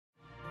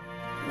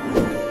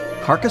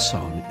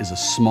Carcassonne is a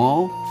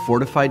small,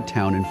 fortified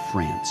town in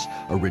France,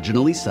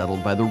 originally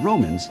settled by the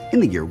Romans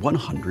in the year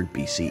 100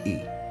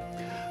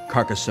 BCE.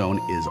 Carcassonne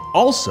is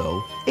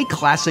also a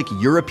classic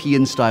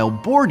European-style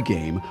board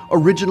game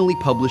originally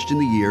published in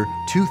the year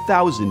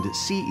 2000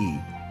 CE.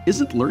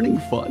 Isn't learning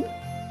fun?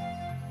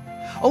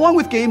 Along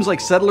with games like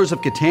Settlers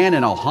of Catan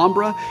and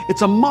Alhambra,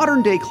 it's a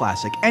modern-day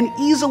classic and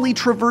easily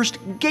traversed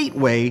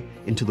gateway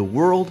into the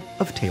world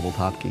of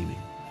tabletop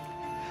gaming.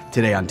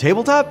 Today on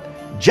Tabletop,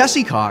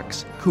 Jesse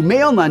Cox,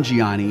 Kumail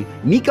Nanjiani,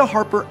 Nika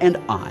Harper, and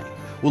I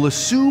will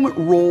assume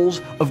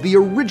roles of the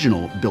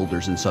original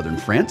builders in southern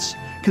France,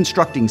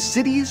 constructing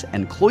cities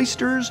and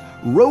cloisters,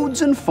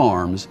 roads and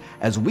farms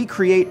as we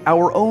create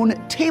our own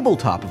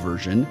tabletop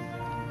version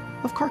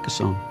of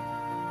Carcassonne.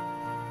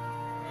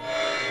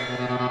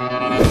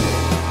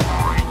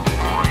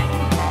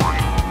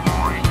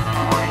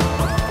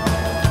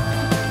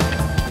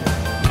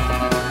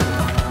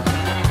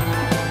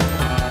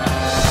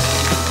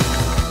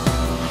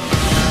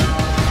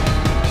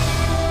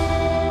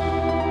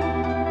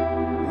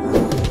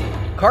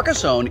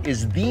 Carcassonne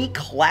is the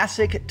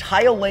classic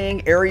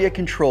tile-laying area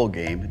control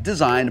game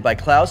designed by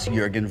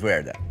Klaus-Jürgen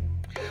Wrede.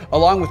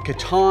 Along with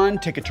Catan,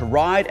 Ticket to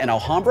Ride, and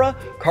Alhambra,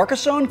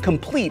 Carcassonne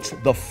completes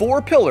the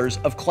 4 pillars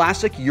of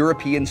classic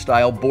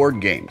European-style board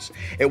games.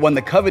 It won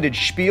the coveted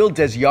Spiel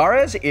des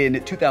Jahres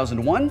in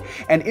 2001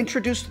 and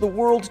introduced the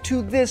world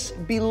to this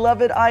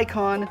beloved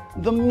icon,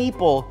 the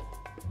Meeple.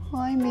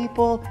 Hi,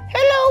 Meeple.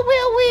 Hello,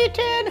 Will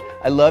Wheaton.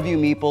 I love you,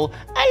 Meeple.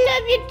 I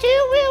love you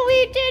too, Will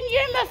Wheaton.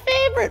 You're my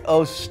favorite.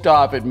 Oh,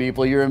 stop it,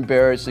 Meeple. You're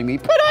embarrassing me.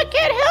 But I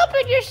can't help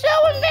it. You're so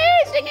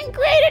amazing and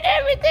great at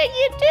everything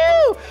you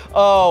do.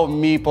 Oh,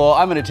 Meeple,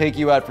 I'm going to take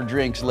you out for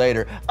drinks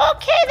later.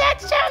 Okay, that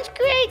sounds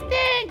great.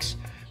 Thanks.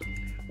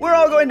 We're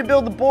all going to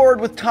build the board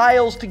with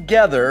tiles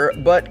together,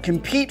 but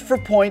compete for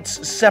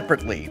points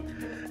separately.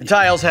 The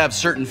tiles have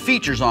certain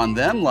features on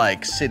them,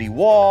 like city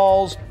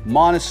walls,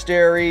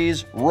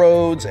 monasteries,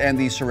 roads, and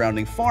the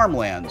surrounding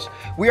farmlands.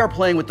 We are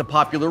playing with the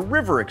popular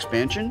river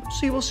expansion,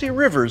 so you will see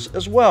rivers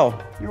as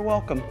well. You're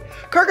welcome.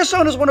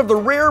 Carcassonne is one of the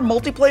rare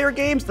multiplayer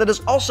games that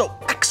is also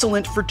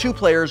excellent for 2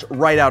 players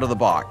right out of the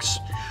box.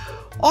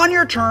 On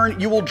your turn,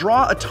 you will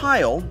draw a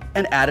tile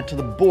and add it to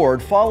the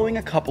board following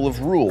a couple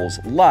of rules,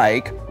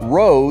 like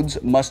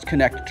roads must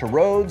connect to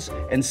roads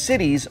and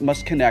cities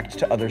must connect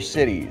to other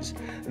cities.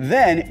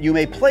 Then you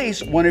may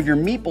place one of your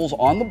meeples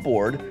on the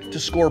board to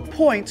score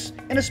points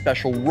in a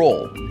special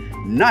role.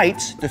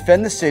 Knights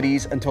defend the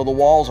cities until the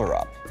walls are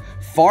up.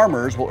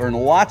 Farmers will earn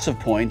lots of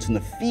points in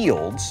the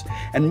fields,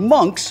 and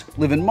monks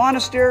live in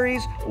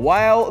monasteries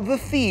while the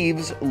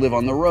thieves live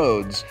on the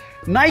roads.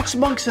 Knights,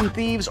 monks, and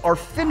thieves are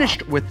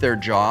finished with their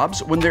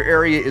jobs when their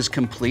area is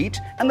complete,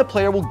 and the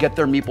player will get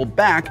their meeple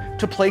back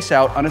to place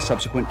out on a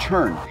subsequent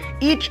turn.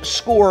 Each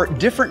score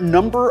different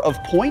number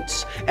of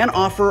points and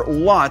offer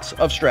lots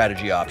of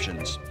strategy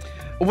options.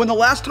 When the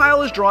last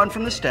tile is drawn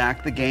from the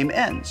stack, the game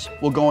ends.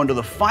 We'll go into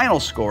the final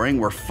scoring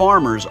where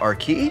farmers are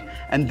key,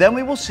 and then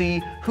we will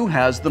see who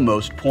has the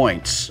most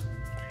points.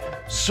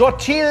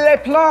 Sortez les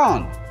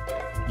plans!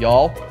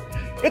 Y'all,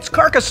 it's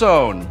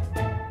Carcassonne!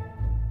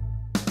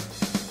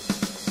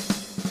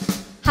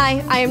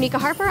 Hi, I am Nika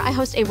Harper. I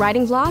host a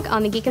writing vlog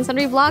on the Geek and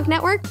Sundry Vlog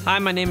Network. Hi,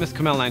 my name is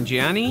Kumail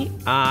Nanjiani.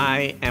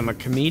 I am a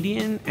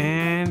comedian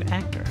and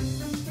actor.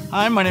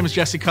 Hi, my name is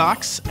Jesse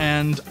Cox,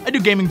 and I do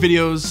gaming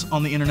videos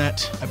on the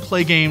internet. I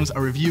play games, I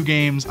review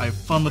games, I have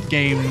fun with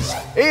games.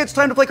 Hey, it's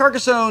time to play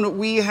Carcassonne.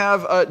 We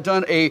have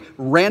done a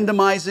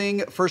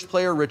randomizing first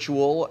player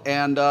ritual,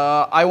 and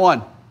I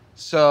won.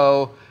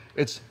 So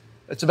it's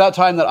about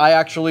time that I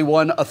actually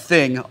won a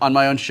thing on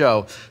my own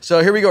show.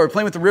 So here we go, we're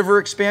playing with the river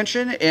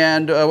expansion,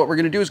 and what we're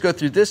gonna do is go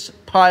through this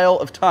pile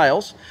of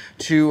tiles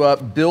to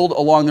build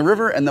along the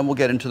river, and then we'll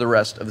get into the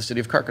rest of the city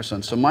of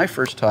Carcassonne. So my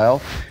first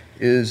tile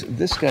is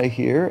this guy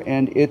here,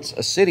 and it's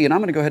a city, and I'm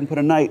gonna go ahead and put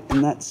a knight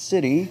in that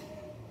city.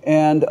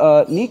 And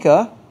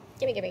Nika.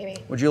 Gimme.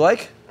 Would you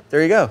like?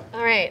 There you go.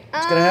 All right.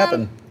 What's gonna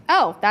happen?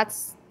 Oh,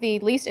 that's the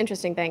least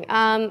interesting thing.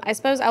 I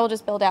suppose I will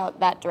just build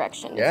out that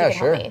direction. Yeah, if you can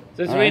sure. help me.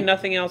 There's really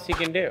nothing else you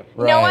can do.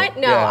 You know what?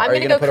 No, Yeah. I'm Are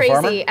you gonna go put a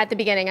farmer? crazy at the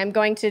beginning. I'm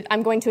going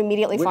to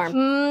immediately farm.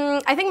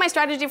 I think my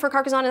strategy for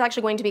Carcassonne is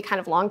actually going to be kind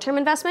of long-term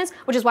investments,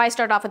 which is why I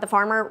started off with the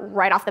farmer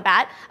right off the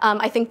bat.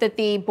 I think that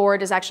the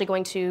board is actually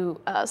going to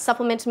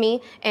supplement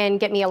me and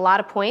get me a lot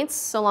of points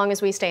so long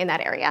as we stay in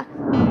that area.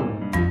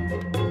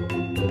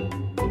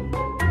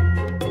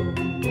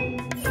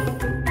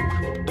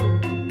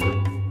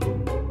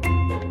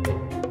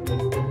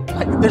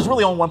 There's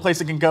really only one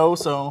place it can go,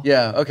 so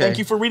Yeah, okay. thank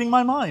you for reading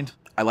my mind.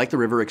 I like the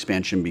river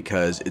expansion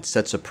because it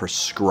sets a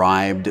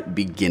prescribed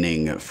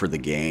beginning for the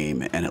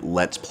game, and it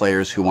lets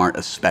players who aren't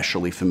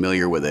especially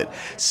familiar with it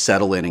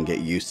settle in and get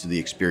used to the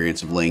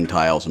experience of laying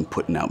tiles and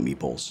putting out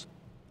meeples.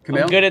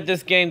 I'm good at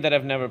this game that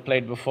I've never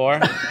played before.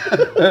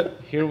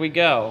 Here we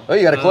go. Oh,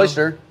 you got a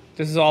cloister.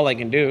 This is all I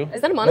can do.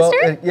 Is that a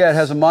monastery? Well, yeah, it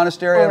has a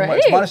monastery. Alrighty.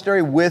 It's a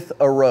monastery with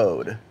a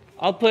road.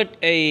 I'll put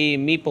a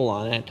meeple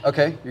on it.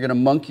 Okay, you're gonna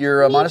monk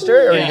your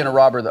monastery, or are you gonna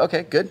rob her?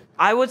 Okay, good.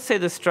 I would say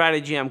the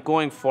strategy I'm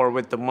going for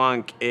with the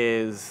monk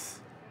is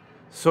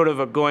sort of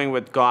a going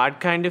with God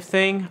kind of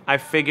thing. I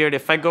figured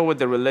if I go with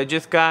the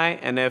religious guy,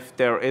 and if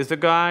there is a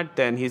God,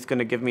 then he's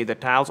gonna give me the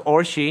tiles,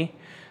 or she,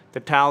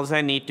 the tiles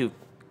I need to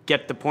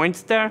get the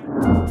points there.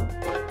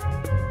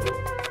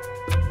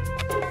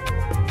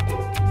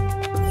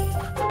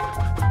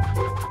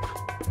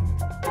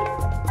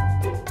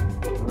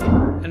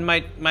 And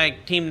my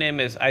team name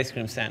is Ice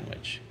Cream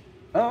Sandwich.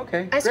 Oh,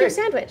 okay. Ice cream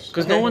sandwich.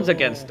 Because no one's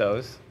against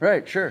those.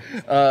 Right, sure.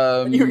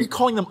 You're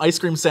calling them ice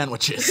cream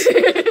sandwiches.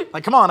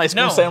 Like, come on, ice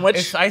cream sandwich.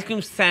 It's Ice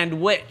Cream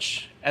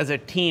Sandwich as a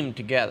team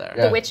together.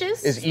 The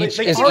witches? Is each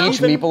They are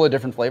even- meeple a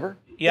different flavor?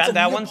 Yeah, It's a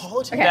that one's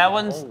Neapolitan?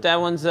 that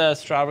one's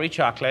strawberry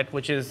chocolate,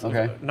 which is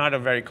not a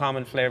very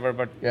common flavor,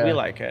 but we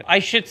like it. I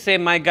should say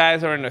my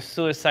guys are in a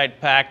suicide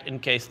pact in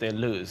case they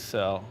lose.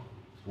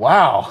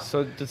 Wow.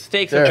 So the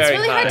stakes are very It's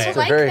really high. hard to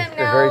like very- them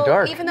they're now, very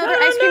dark. even though they're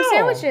ice cream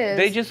sandwiches.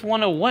 They just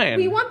want to win.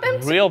 We want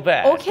them to. real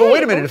bad. Okay. But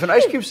wait a minute, if an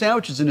ice cream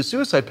sandwich is in a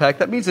suicide pact,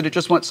 that means that it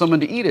just wants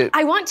someone to eat it.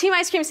 I want Team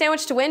Ice Cream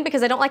Sandwich to win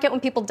because I don't like it when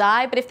people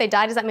die, but if they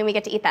die, does that mean we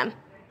get to eat them?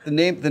 The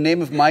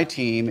name of my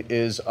team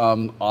is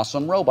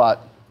Awesome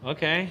Robot.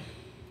 Okay.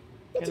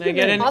 Can I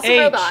get an Awesome H?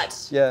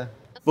 robot. Yeah.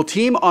 Well,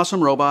 Team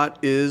Awesome Robot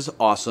is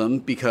awesome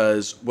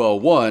because, well,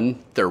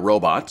 one, they're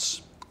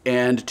robots,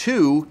 and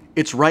two,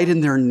 it's right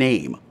in their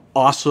name.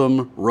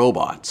 Awesome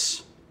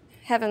Robots.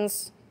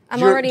 Heavens. I'm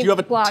Do already you have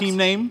a blocked. team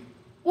name?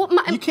 Well,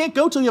 You can't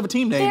go till you have a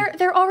team name.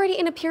 they're already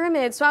in a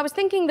pyramid, so I was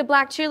thinking the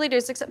black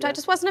cheerleaders, except I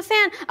just wasn't a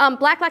fan.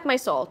 Black like my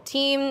soul.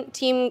 Team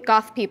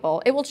goth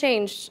people. It will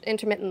change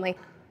intermittently.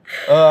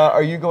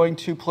 Are you going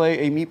to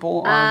play a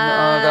meeple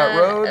on that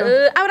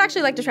road? I would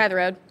actually like to try the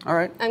road. All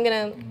right. I'm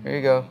gonna, There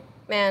you go.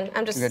 man,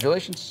 I'm just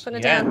Congratulations. putting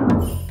it Yeah.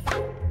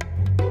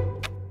 down.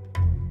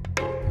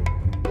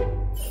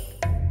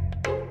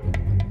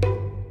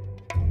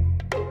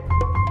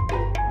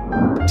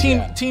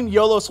 Team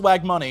YOLO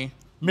Swag Money,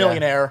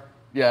 millionaire,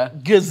 Yeah.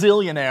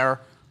 gazillionaire.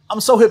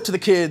 I'm so hip to the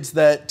kids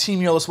that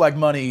Team YOLO Swag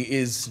Money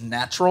is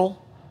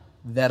natural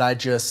that I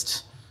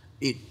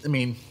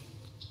mean,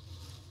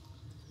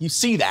 you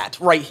see that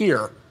right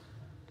here.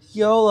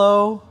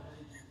 YOLO.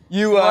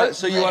 You Right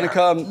so you want to there.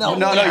 come? No,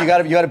 no, there. you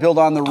got to build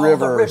on the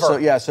river. river. So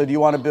yeah, so do you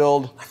want to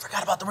build? I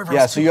forgot about the river. I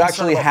Yeah, was so too you concerned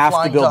actually about have to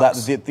flying build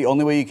ducks. that. The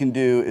only way you can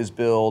do is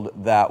build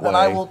that Then way.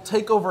 I will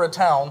take over a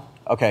town.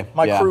 Okay.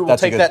 My yeah, crew will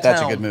that's take a good, that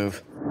That's town. a good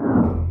move.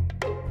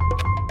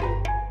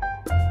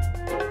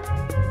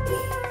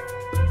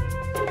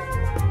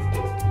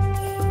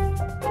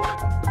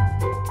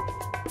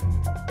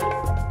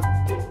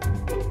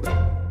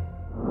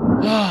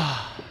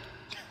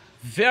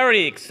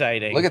 Very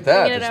exciting. Look at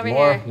that. Bring it There's over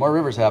more here. more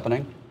rivers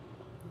happening.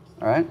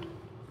 All right.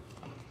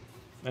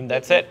 And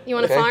that's it. You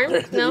want to Okay. farm?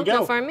 There No, you go.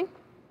 no farming.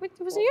 Wait,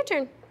 it wasn't your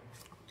turn.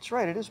 That's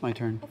right. It is my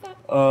turn. thought-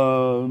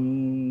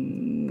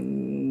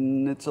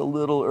 It's a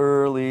little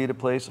early to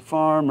place a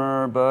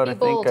farmer, but Be I think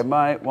bold. I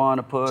might want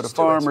to put Just a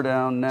do it. farmer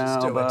down Just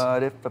now. do it.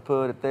 But if I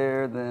put it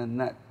there, then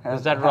that has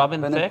Was that to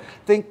Robin happen. Thicke?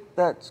 I think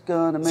that's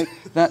gonna make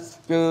that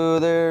go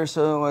there.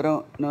 So I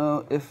don't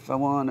know if I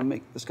want to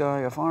make this guy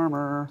a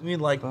farmer. You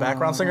need like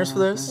background singers for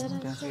this?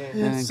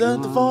 It's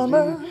the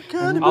farmer.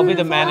 I'll be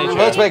the manager.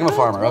 Let's make him a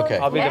farmer. Okay.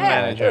 I'll be the Yeah.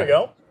 manager. There you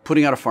go.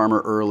 Putting out a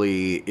farmer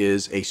early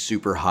is a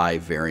super high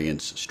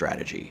variance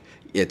strategy.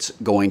 It's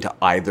going to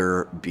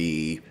either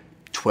be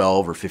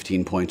 12 or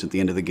 15 points at the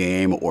end of the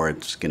game, or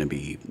it's going to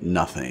be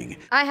nothing.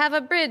 I have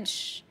a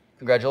bridge.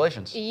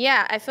 Congratulations.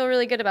 Yeah, I feel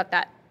really good about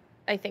that.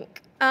 I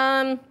think.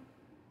 I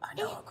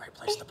know a great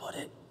place to put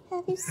it.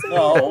 Have you seen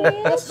No,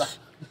 it? that's not.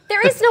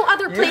 There is no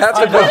other place have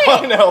to to put it.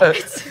 I know.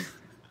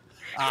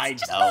 I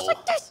Just know. goes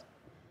like this.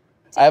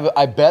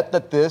 I bet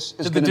that this is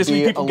Did the going to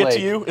Disney be people a get lake.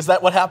 to you? Is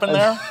that what happened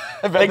there?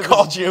 They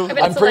called you. bet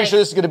I'm it's a pretty lake. sure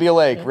this is going to be a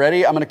lake.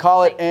 Ready? I'm going to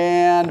call it,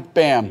 and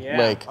bam, Yeah.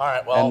 lake. All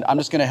right, well, and I'm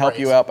just going to help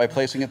you great. out by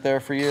placing it there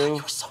for you.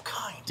 You're so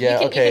kind. Yeah,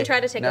 You okay. can try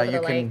to take now over you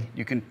the can, lake.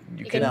 You can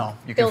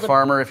can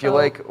farmer build if you boat.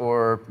 like,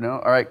 or no.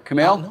 All right,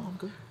 Kumail. No, I'm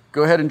good.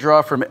 Go ahead and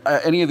draw from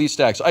any of these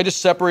stacks. I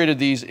just separated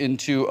these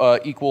into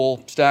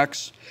equal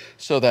stacks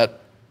so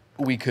that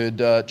we could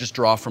just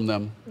draw from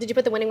them. Did you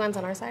put the winning ones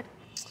on our side?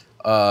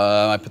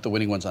 I put the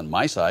winning ones on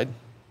my side.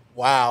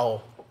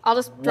 Wow. I'll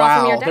just draw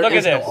from your Wow. deck. Look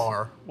at There's no this.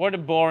 R. What a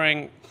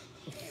boring.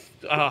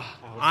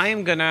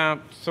 I'm gonna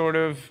sort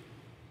of.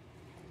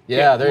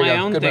 Yeah, Get there you my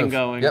go. own Good thing move.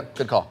 going. Yep,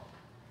 good call.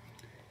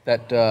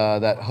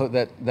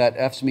 That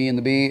F's me in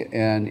the B,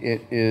 and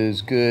it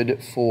is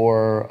good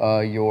for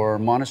your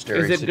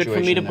monastery. Is it good for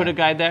me to situation put a there.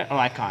 guy there? Oh,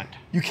 I can't.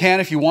 You can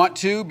if you want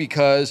to,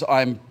 because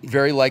I'm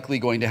very likely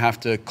going to have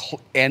to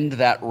end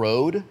that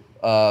road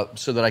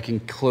so that I can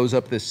close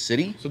up this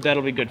city. So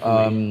that'll be good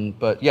for me.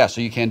 But yeah,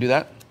 so you can do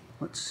that.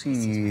 Let's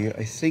see.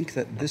 I think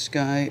that this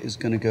guy is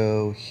going to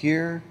go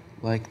here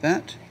like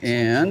that,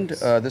 and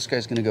this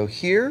guy's going to go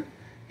here,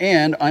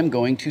 and I'm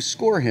going to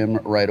score him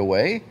right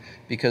away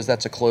because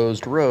that's a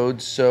closed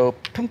road. So,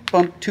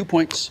 pump, 2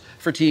 points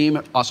for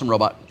Team Awesome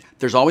Robot.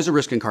 There's always a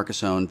risk in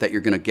Carcassonne that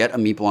you're going to get a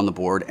meeple on the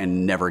board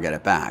and never get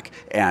it back.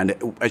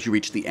 And as you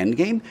reach the end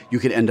game, you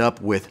could end up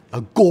with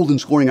a golden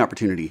scoring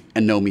opportunity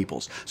and no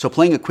meeples. So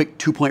playing a quick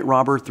 2-point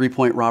robber,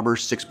 3-point robber,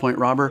 6-point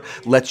robber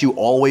lets you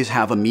always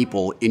have a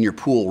meeple in your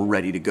pool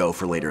ready to go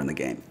for later in the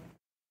game.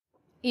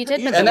 You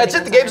did. And that's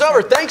it. The game's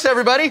over. Thanks,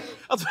 everybody.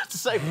 I was about to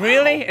say,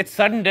 Really? It's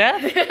sudden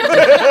death?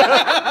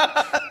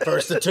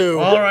 first to 2.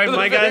 All right,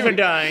 my guys are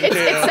dying. It's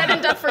set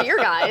and done for your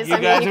guys. You I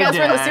mean, guys you are guys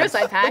were in the dead.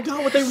 suicide pact.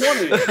 Got what they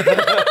wanted.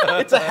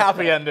 It's a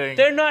happy ending.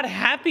 They're not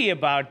happy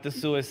about the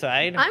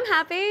suicide. I'm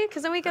happy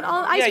because then we get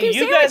all ice cream you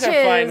sandwiches. guys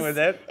are fine with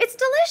it. It's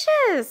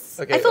delicious.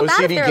 Okay, I feel bad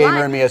if OCD they're Gamer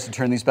alive. and me has to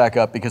turn these back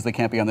up because they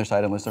can't be on their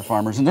side unless they're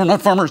farmers, and they're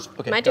not farmers.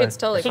 Okay, My go dude's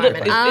ahead. totally So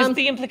fine. is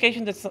the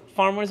implication that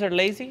farmers are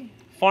lazy?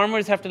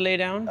 Farmers have to lay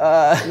down?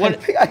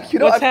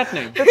 What's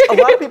happening? A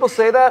lot of people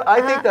say that.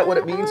 I think that what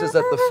it means is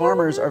that the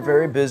farmers are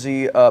very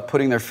busy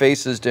putting their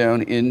faces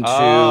down into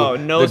the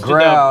nose to the-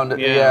 ground.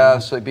 yeah.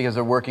 So because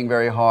they're working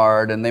very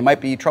hard, and they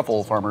might be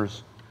truffle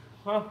farmers.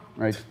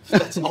 Right.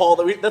 That's all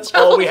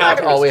we have.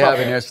 All we have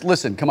in here.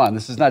 Listen, come on.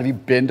 This is not. Have you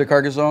been to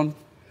Carcassonne?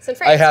 It's in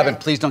France, I haven't.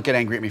 right? Please don't get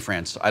angry at me,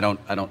 France. I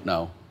don't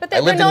know. But I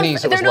lived in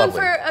Nice. It was they're known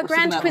lovely. for a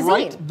grand That cuisine.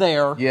 right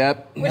there.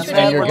 Yep. Which and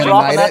would you're you gonna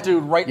dropping knight that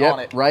dude right yep, on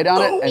it. right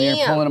on it, and you're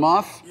Bam. pulling him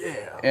off.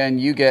 Yeah. And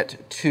you get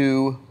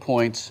 2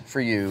 points for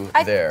you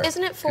there.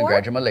 Isn't it 4?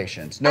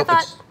 Congratulations. Nope.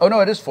 thought- It's, oh no,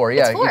 it is 4.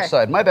 Yeah, It's 4. each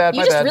side. My bad.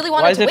 You my just bad. really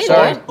Why wanted is to it win,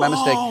 Sorry, dude. my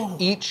mistake.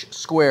 Each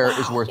square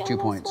is worth 2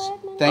 points.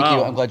 Thank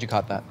you. I'm glad you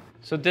caught that.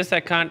 So this I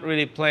can't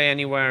really play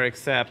anywhere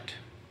except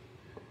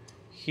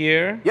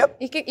here. Yep.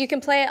 You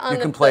can play it on You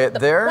the can play it the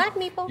there. black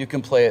meeple. You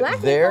can play it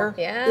Black there. meeple,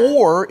 yeah.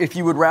 Or if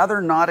you would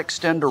rather not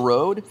extend a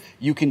road,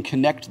 you can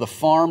connect the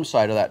farm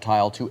side of that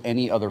tile to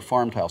any other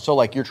farm tile. So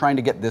like you're trying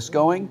to get this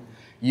going,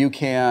 you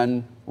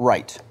can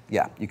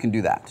Yeah, you can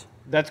do that.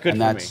 That's good and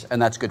for that's, me.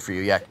 And that's good for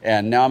you, yeah.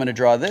 And now I'm going to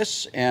draw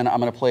this, and I'm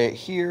going to play it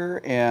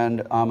here,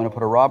 and I'm going to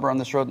put a robber on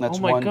this road, and that's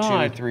Oh my 1,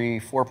 God. 2, 3,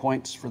 4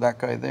 points for that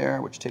guy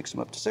there, which takes him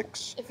up to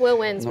 6. If Will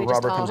wins, And we the just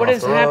robber call. comes What off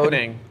is the road.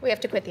 happening? We have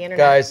to quit the internet.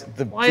 Guys,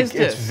 Why is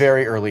it's this?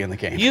 very early in the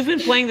game. You've been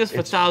playing this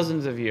for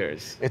thousands of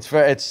years.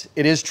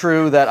 It is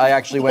true that I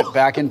actually went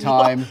back in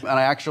time and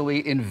I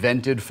actually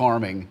invented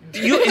farming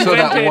so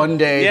that one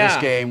day this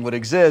game would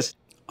exist.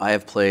 I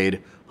have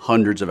played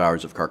hundreds of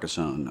hours of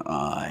Carcassonne.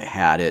 I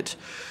had it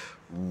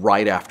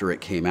right after it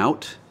came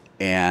out,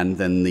 and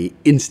then the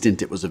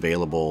instant it was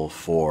available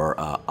for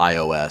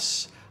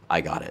iOS,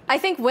 I got it. I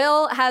think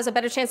Will has a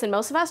better chance than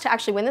most of us to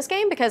actually win this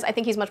game because I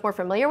think he's much more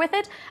familiar with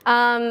it.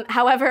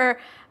 However,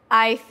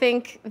 I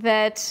think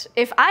that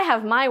if I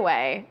have my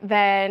way,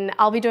 then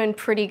I'll be doing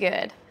pretty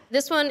good.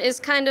 This one is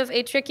kind of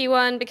a tricky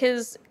one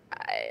because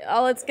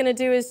all it's gonna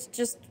do is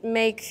just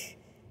make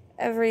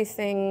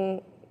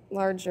everything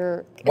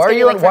larger. Why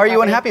are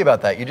you unhappy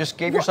about that? You just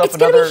gave yourself It's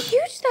another. gonna be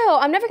huge though.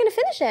 I'm never gonna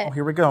finish it.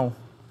 Here we go.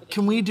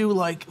 Can we do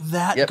like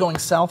that Yep. going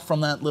south from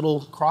that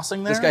little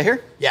crossing there? This guy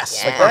here?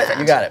 Yes. Yeah. Like All right, that.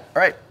 you got it.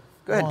 All right,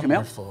 go ahead, Kumail.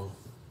 Wonderful.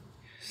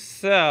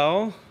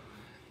 So,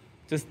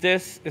 is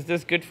this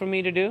good for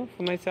me to do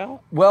for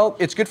myself? Well,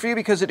 it's good for you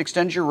because it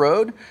extends your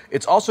road.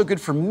 It's also good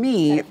for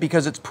me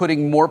because it's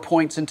putting more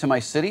points into my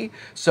city.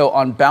 So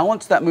on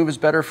balance, that move is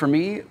better for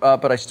me,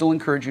 but I still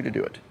encourage you to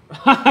do it.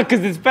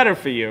 Because it's better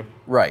for you.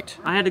 Right.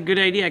 I had a good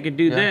idea. I could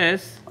do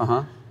this,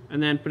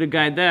 and then put a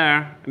guy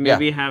there, and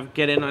maybe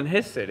get in on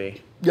his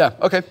city. Yeah,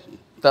 okay.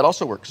 That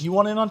also works. You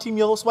want in on Team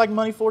Yellow Swag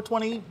Money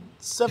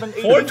 427?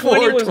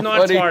 420 was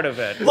not 420. part of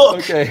it. Look,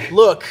 Okay.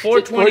 look.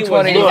 420 was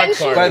 420. not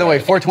part By of the it. way,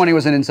 420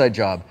 was an inside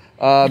job.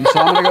 So I'm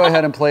going to go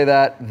ahead and play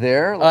that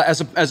there.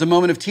 As a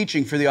moment of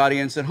teaching for the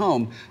audience at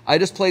home, I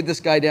just played this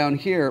guy down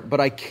here, but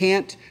I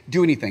can't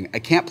do anything. I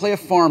can't play a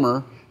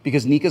farmer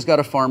because Nika's got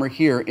a farmer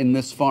here in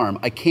this farm.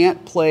 I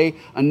can't play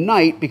a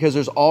knight because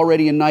there's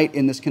already a knight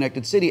in this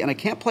connected city, and I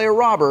can't play a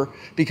robber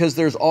because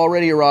there's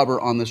already a robber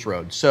on this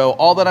road. So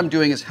all that I'm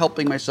doing is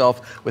helping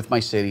myself with my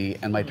city,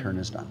 and my turn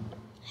is done.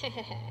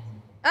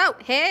 Oh,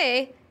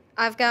 hey,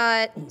 I've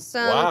got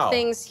some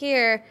things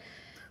here.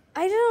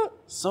 I don't.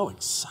 So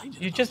excited.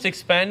 You're just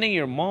expanding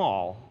your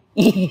mall.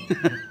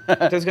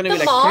 There's gonna be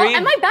like Mall? 3.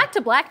 Am I back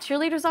to black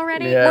cheerleaders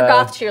already? Yeah. We're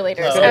goth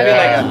cheerleaders. It's gonna be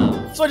Okay.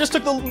 like So I just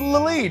took the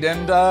lead,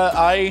 and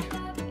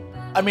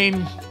I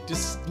mean,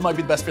 this might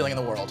be the best feeling in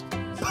the world.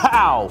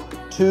 Pow!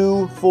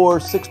 2, 4,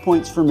 6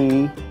 points for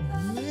me.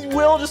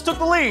 Will just took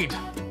the lead.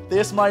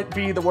 This might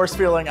be the worst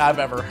feeling I've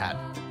ever had.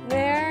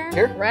 There,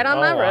 Here? right on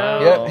my wow.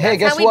 road. Yep. Hey, That's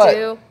guess how we what?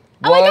 do.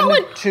 Oh, I got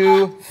 1, one.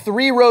 2,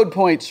 3 road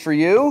points for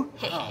you.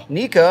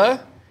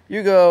 Nika,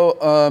 you go.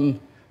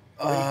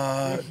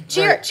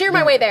 Cheer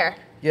my way there.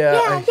 Yeah.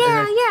 Yeah.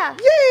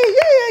 Yay!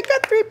 I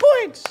got 3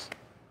 points.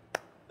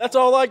 That's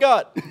all I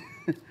got.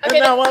 And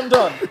now I'm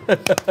done.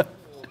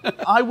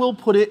 I will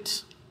put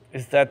it.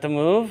 Is that the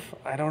move?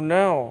 I don't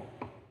know.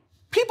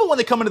 People, when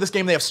they come into this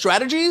game, they have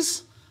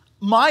strategies.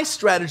 My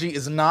strategy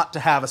is not to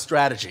have a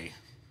strategy.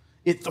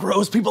 It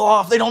throws people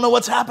off. They don't know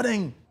what's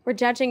happening. We're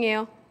judging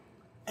you.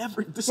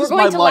 This We're is my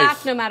going to life.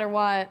 laugh no matter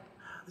what.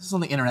 This is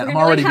on the internet. We're I'm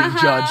gonna already be like, being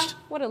 "Ha ha, judged.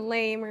 What a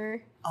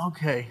lamer.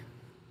 Okay.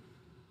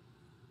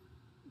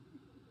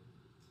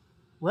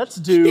 Let's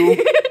do.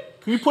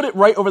 Can you put it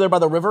right over there by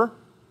the river?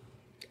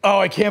 Oh,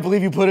 I can't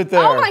believe you put it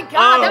there. Oh my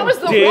God, that was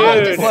the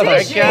wrong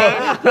decision.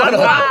 What a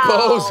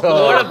bozo.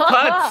 What a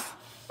putz.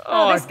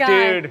 Oh, this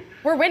guy. dude.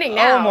 We're winning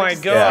now. Oh my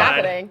What's God.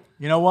 happening?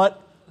 You know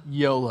what?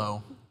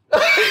 YOLO.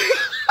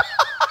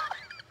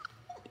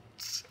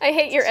 I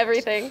hate your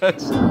everything.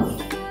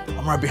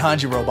 I'm right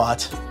behind you,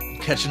 robot. I'm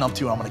catching up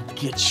to you. I'm gonna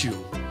get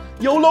you.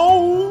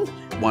 YOLO!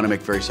 Want to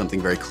make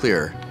something very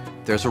clear.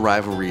 There's a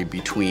rivalry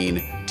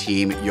between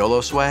Team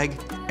YOLO Swag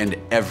and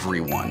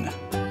everyone.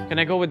 Can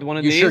I go with one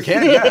of You these? sure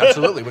can, yeah,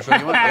 absolutely. Which one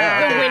do you want? Yeah,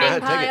 The okay, go winning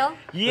ahead, take it. pile.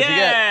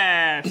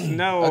 Yes.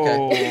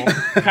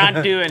 No.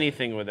 Can't do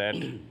anything with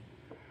it.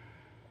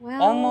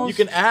 Well, Almost.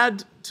 You can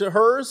add to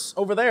hers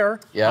over there.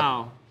 Yeah.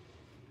 Wow.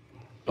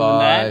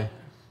 By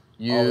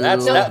you. Oh,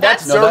 that's No,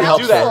 that's No, that so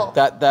helps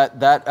helpful.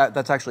 her.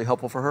 That's actually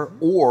helpful for her.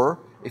 Or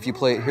if you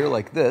play it here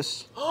like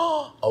this,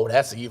 Oh,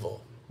 that's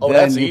evil. Oh,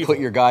 then that's you evil. put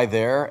your guy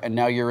there, and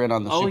now you're in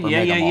on the Oh, super yeah,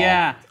 mega yeah, mall.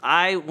 yeah.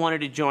 I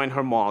wanted to join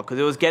her mall because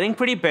it was getting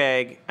pretty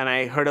big, and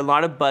I heard a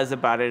lot of buzz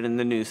about it in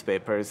the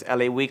newspapers.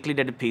 LA Weekly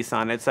did a piece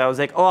on it, so I was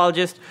like, oh, I'll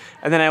just...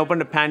 And then I opened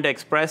a Panda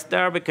Express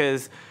there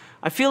because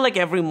I feel like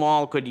every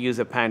mall could use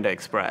a Panda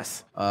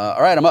Express.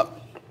 All right, I'm up.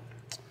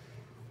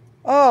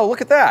 Oh,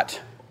 look at that.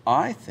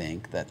 I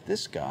think that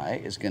this guy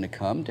is going to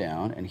come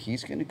down, and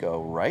he's going to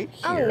go right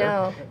here. Oh,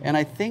 no. And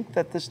I think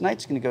that this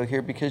knight's going to go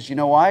here because you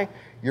know why?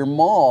 Your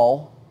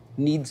mall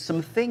needs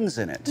some things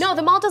in it. no,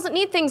 the mall doesn't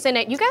need things in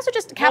it. You guys are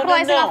just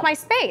capitalizing off my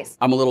space.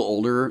 I'm a little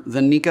older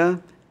than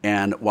Nika,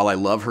 and while I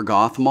love her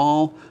goth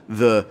mall,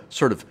 the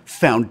sort of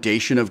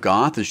foundation of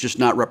goth is just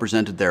not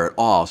represented there at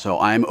all. So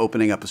I'm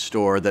opening up a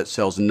store that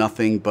sells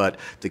nothing but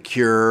The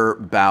Cure,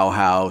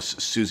 Bauhaus,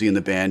 Susie and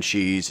the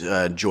Banshees,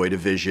 Joy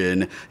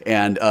Division,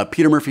 and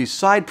Peter Murphy's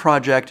side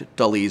project,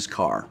 Dali's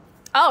Car.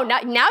 Oh,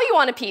 now you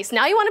want a piece.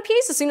 Now you want a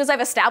piece as soon as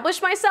I've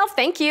established myself?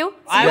 Thank you.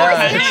 I Yours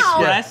have Panda now.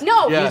 Express.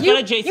 No, Yeah. You've you,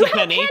 got a you have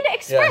JCPenney. Panda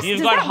Express. You've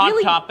Does got that Hot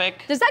really,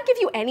 Topic. Does that give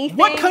you anything?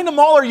 What kind of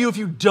mall are you if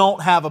you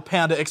don't have a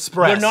Panda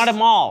Express? You're not a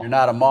mall. You're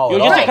not a mall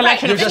You're at just all. a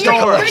collection You're of just stores.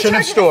 a collection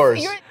of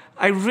stores.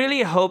 I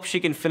really hope she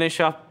can finish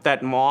up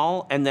that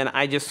mall, and then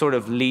I just sort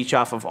of leech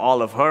off of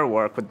all of her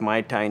work with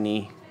my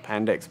tiny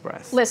Panda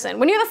Express. Listen,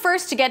 when you're the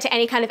first to get to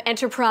any kind of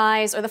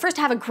enterprise or the first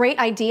to have a great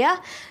idea,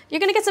 you're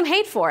gonna get some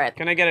hate for it.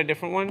 Can I get a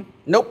different one?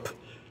 Nope.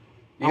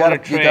 I wanna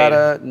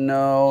trade.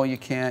 No, you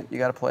can't. You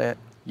gotta play it.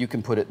 You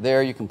can put it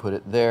there, you can put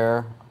it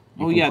there.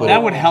 Oh yeah,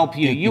 that would help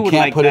you. You would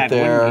can't like put that, it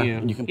there.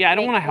 wouldn't you? can- Yeah, I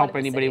don't want to Make help one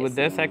of the anybody with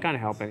cities. this. I can't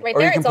help it. Right Or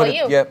there, you can it's put all it,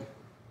 you. Yep.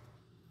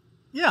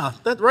 Yeah,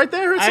 that right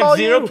there, it's I all have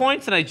 0 you.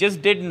 points, and I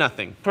just did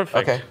nothing.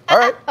 Perfect. Okay. All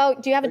right. Oh,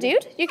 do you have a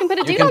dude? You can put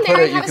a You dude can on there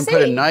put and it. have You a can put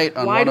a city. knight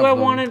on Why one do I of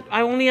them. want it?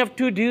 I only have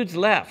 2 dudes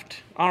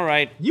left. All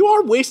right. You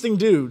are wasting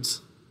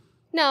dudes.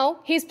 No,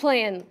 he's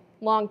playing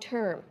long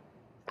term.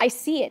 I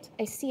see it.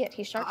 I see it.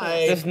 He's sharpening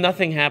it. There's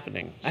nothing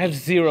happening. I have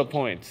 0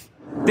 points.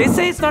 They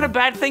say it's not a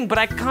bad thing, but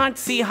I can't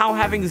see how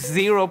having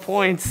 0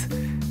 points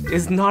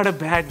is not a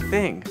bad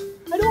thing.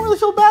 I don't really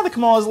feel bad that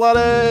Kumail has a lot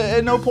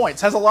of no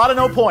points. Has a lot of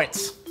no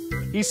points.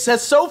 He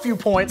says so few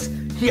points,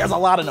 he has a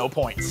lot of no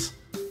points.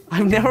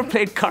 I've never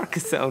played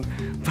Carcassonne,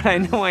 but I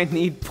know I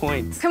need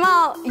points.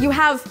 Kamal, you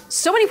have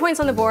so many points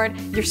on the board.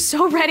 You're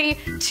so ready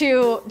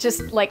to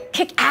just like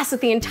kick ass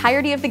at the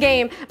entirety of the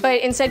game,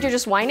 but instead you're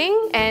just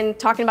whining and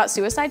talking about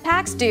suicide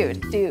pacts?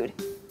 Dude,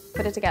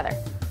 put it together.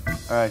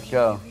 All right,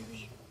 go.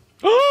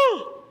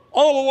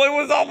 Oh, it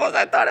was almost.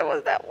 I thought it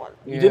was that one.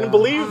 You didn't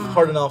believe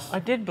hard enough. I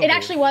did believe. It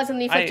actually was, and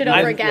then you flipped it I-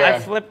 over I- again, I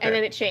flipped and it.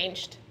 then it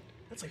changed.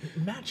 That's like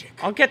magic.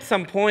 I'll get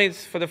some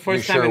points for the You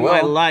first sure time in will.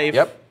 my life.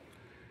 Yep.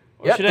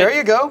 Yep. should There I-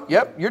 you go.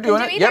 Yep. You're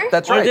doing do it. either? Yep.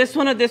 That's Or right. this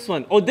one or this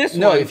one? Oh, this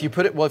No, one. if you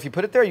put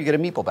it there, you get a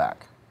meeple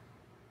back.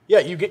 Yeah,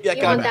 you get that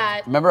You guy want back.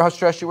 that? Remember how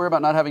stressed you were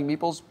about not having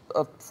meeples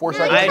 4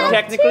 seconds I ago?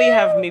 technically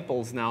have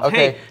meeples now.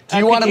 Okay. Hey, Do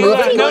you want to could move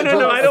it? No, I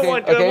don't Okay,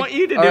 want to. okay. I want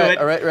you to do All right, it.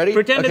 all right, ready?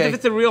 Pretend Okay. as if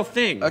it's a real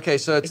thing. Okay,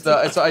 so it's the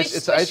ice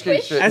cream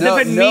squish, shit. As no,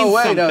 if it no means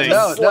way, something.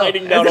 no.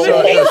 Sliding down As a if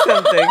wall. it means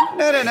something.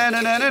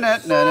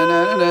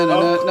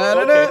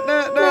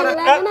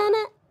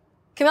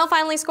 Camille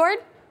finally scored?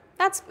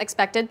 That's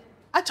expected.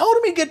 I told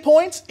him he'd get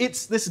points.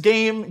 This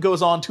game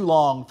goes on too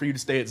long for you to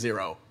stay at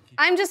 0.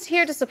 I'm just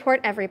here to support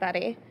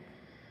everybody.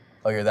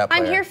 Oh, you're that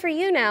player. I'm here for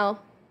you now.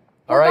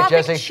 All right,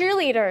 Robotic Jesse.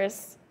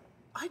 cheerleaders.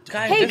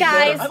 Guys, Hey this-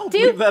 guys, I don't do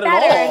believe that better.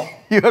 at all.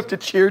 You have to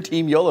cheer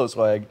Team YOLO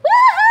swag.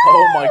 Woohoo!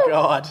 Oh my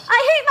God.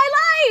 I hate my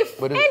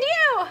life! What is- And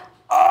you!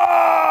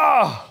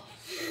 Ah!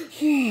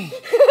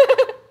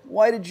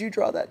 Why did you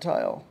draw that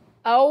tile?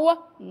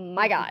 Oh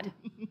my god.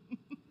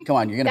 Come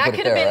on, you're gonna That put it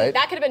could have there, been right?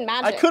 that could have been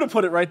I magic. could have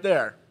put it right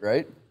there,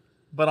 Right?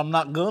 but I'm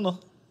not gonna.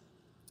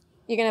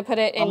 You're gonna put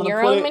it I'm in gonna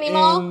your put own it mini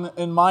mall?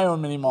 in my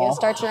own mini You mall. gonna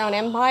start your own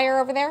empire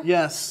over there?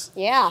 Yes.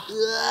 Yeah.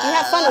 You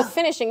have fun with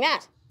finishing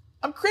that.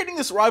 I'm creating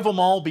this rival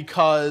mall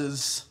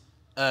because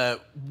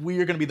we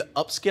are going to be the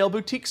upscale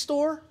boutique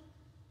store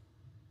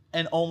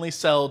and only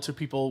sell to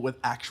people with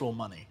actual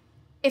money.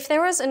 If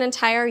there was an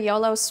entire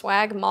YOLO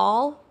swag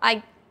mall,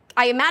 I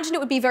imagine it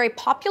would be very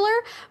popular,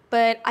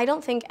 but I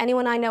don't think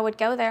anyone I know would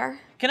go there.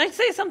 Can I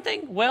say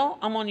something? Well,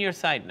 I'm on your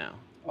side now.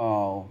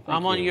 Oh,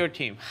 I'm on your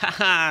team.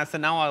 So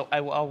now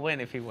I'll win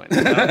if he wins.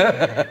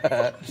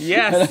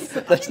 Yes.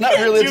 That's not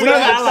really.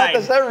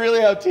 That's not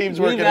really how teams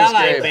work in this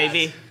game.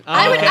 Baby.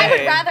 I would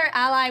rather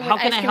ally with How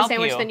can I ice cream help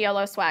sandwich you? than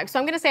YOLO swag. So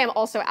I'm going to say I'm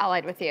also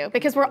allied with you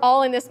because we're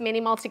all in this mini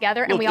mall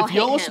together and Look, we all if hate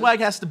YOLO him. Swag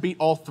has to beat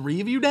all 3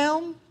 of you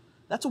down,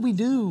 that's what we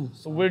do.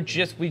 So we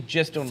just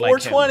don't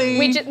like him. 420.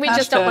 We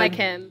just don't hashtag. like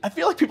him. I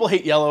feel like people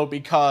hate yellow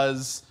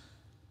because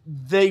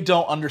they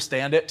don't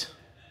understand it.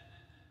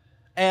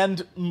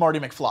 And Marty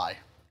McFly.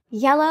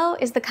 Yellow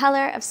is the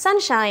color of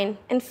sunshine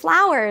and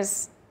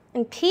flowers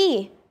and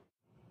pea.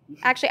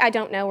 Actually, I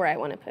don't know where I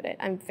want to put it.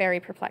 I'm very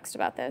perplexed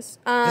about this.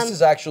 This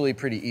is actually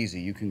pretty easy.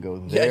 You can go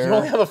there. Yeah, you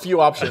only have a few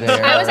options.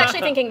 There. I was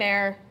actually thinking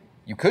there.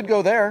 You could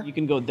go there. You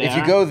can go there. If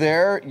you go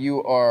there,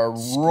 you are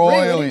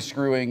royally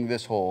screwing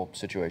this whole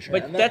situation.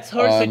 But that's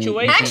her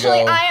situation.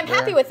 Actually, go I am there.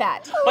 happy with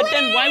that. But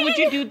then why would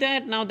you do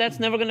that? Now that's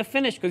never gonna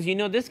finish because you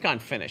know this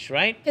can't finish,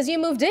 right? Because you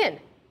moved in.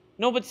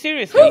 No, but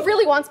seriously. Who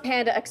really wants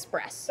Panda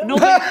Express? No,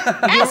 but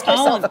Ask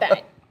yourself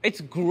that. it's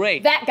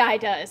great. That guy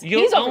does.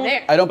 Your He's over own-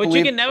 there. I don't but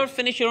believe. you can never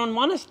finish your own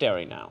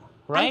monastery now,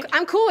 right?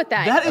 I'm cool with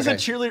that. That is a Okay.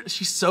 cheerleader.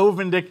 She's so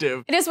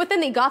vindictive. It is within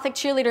the Gothic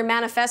Cheerleader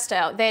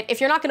Manifesto that if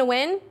you're not going to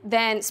win,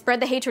 then spread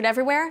the hatred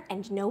everywhere,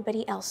 and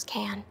nobody else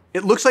can.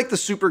 It looks like the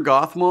Super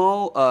Goth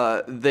Mall.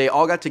 They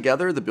all got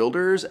together, the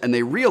builders, and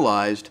they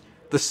realized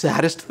the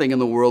saddest thing in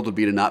the world would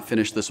be to not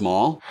finish this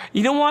mall.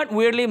 You know what?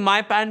 Weirdly,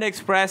 my Panda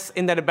Express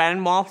in that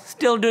abandoned mall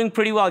still doing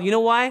pretty well. You know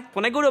why?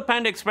 When I go to a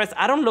Panda Express,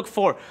 I don't look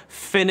for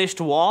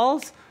finished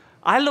walls.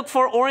 I look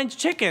for orange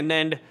chicken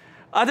and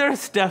other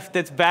stuff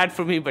that's bad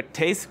for me but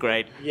tastes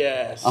great.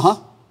 Yes.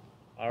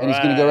 And he's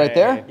gonna go right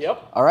there?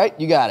 Yep. All right,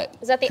 you got it.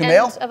 Is that the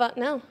Kumail? end of a...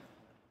 No.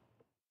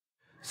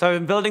 So I've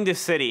been building this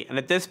city, and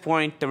at this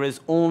point, there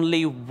is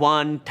only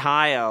one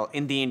tile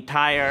in the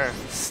entire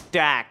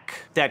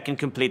stack that can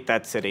complete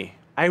that city.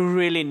 I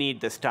really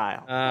need this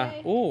tile.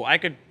 Ooh, I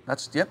could...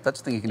 That's the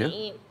thing you can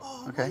do.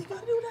 Okay.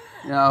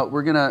 Now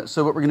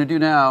so what we're gonna do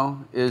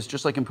now is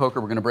just like in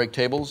poker, we're gonna break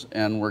tables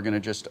and we're gonna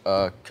just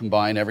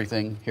combine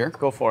everything here.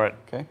 Go for it.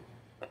 Okay.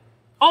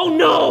 Oh,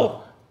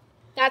 no!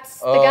 That's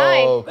the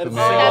guy. Oh, That's the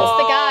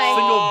Kumail. guy.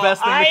 Single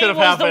best thing that could have I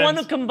was happened. the one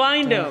who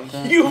combined them.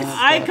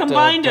 I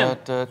combined them.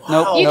 Nope.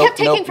 You nope, kept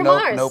taking nope, from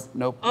nope, ours. Nope.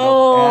 Nope.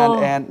 Oh.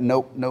 Nope. And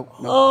nope. Nope.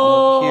 Nope.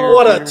 Oh. Here,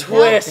 What a here,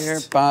 twist. Here,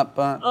 bop,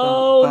 bop,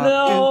 Oh, bop,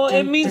 no, do,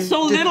 it do, means do,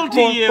 so do, little to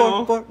four, you.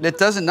 four, four. It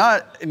doesn't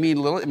not mean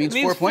little. It means It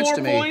means 4 points to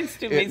 4 me. points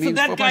to me. It So means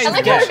that 4 guy's points I to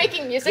like me. how dead. we're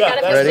making music out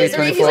of his Ready?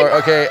 misery. He's 24.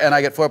 like, Okay, and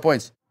I get 4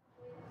 points.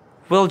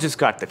 Will just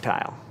got the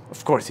tile.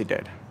 Of course he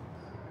did.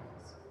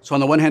 So on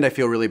the one hand, I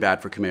feel really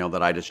bad for Kumail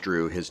that I just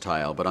drew his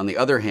tile, but on the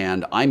other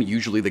hand, I'm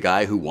usually the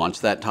guy who wants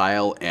that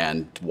tile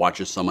and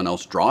watches someone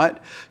else draw it.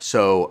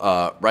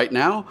 So right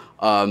now,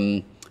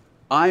 I'm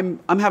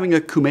having a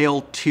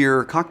Kumail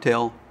tier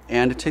cocktail,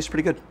 and it tastes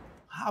pretty good.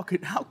 How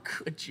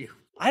could you?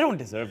 I don't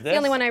deserve this. the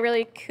only one I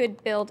really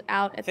could build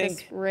out at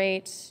this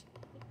rate.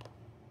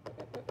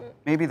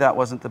 Maybe that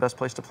wasn't the best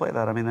place to play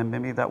that. I mean, then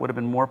maybe that would have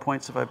been more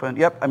points if I put.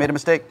 Yep, I made a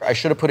mistake. I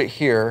should have put it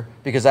here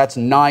because that's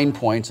 9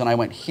 points, and I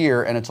went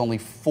here, and it's only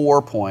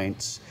 4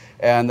 points,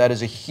 and that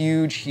is a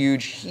huge,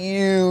 huge,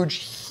 huge,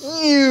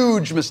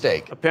 huge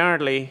mistake.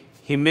 Apparently,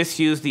 he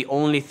misused the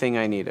only thing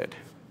I needed.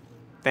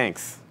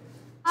 Thanks.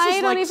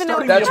 I don't like even know.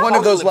 starting That's the one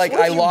of those apocalypse. like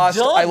What have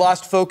you I done?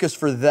 lost focus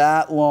for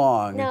that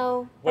long.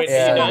 No, Wait,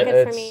 that's so not not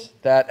good for me.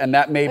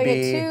 That may I get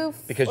be two,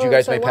 because or you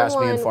guys so may pass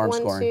me in 1-1, farm 1,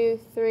 scoring. 2,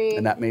 3.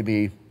 And that may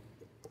be,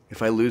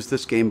 if I lose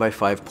this game by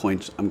 5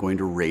 points, I'm going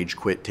to rage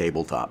quit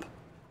tabletop.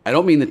 I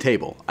don't mean the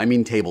table, I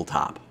mean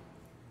tabletop.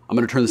 I'm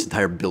going to turn this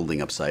entire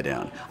building upside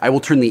down. I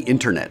will turn the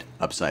internet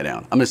upside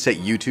down. I'm going to set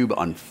YouTube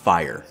on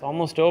fire. It's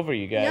almost over,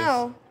 you guys.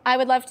 No, I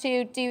would love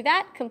to do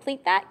that,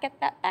 complete that, get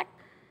that back.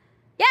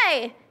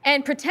 Yay!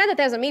 And pretend that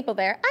there's a meeple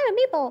there. I'm a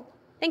meeple.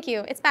 Thank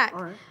you, it's back.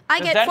 I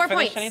Does get that 4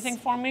 finish points. anything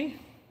for me?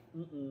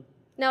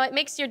 No, it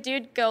makes your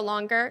dude go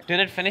longer. Did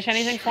it finish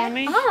anything for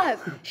me? Up!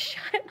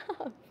 Shut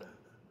up.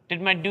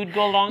 Did my dude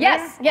go longer?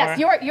 Yes, yes,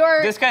 Or-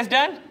 you're. This guy's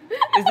done?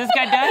 Is this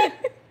guy done?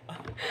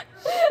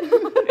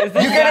 Is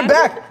this You get done? it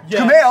back,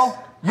 Yes. Kumail.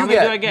 You How many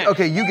get do I get?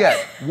 Okay, you get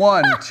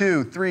 1,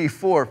 2, 3,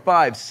 4,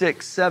 5,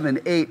 6, 7,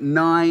 8,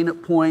 9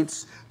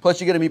 points. Plus,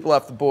 you get a meeple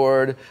off the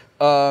board.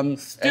 Still and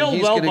he's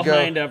well gonna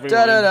behind go,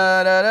 everyone.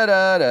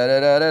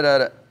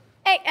 da-da-da-da-da-da-da-da-da-da.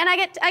 Hey, and I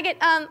get.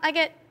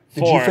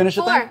 Did you finish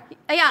it 4. then?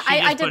 Yeah, She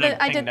I just did put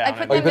the. I everything did. I down.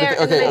 put Oh, them you put there. it-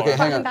 and then I okay, brought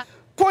hang them on. back.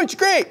 Points are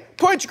great.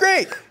 Points are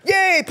great.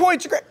 Yay,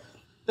 points are great.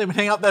 They've been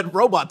hanging out that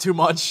robot too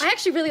much. I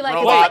actually really like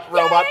Robot, it. It's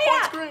like, robot, yeah,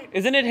 points great.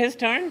 Isn't it his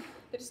turn?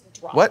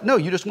 What? No,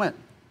 you just went.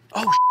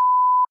 Oh,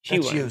 He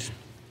that's won. you.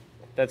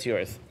 That's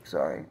yours.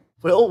 Sorry.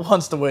 Will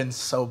wants to win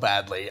so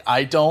badly.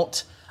 I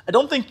don't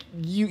think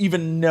you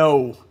even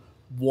know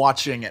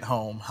watching at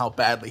home how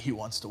badly he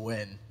wants to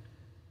win.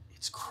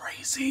 It's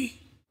crazy.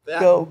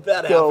 That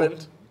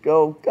happened.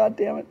 Go. God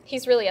damn it.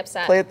 He's really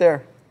upset. Play it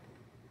there.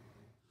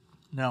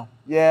 No.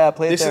 Yeah,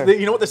 play it This there. is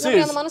you know what this Nobody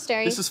is? on the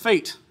monastery. This is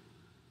fate.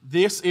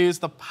 This is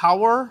the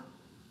power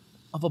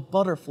of a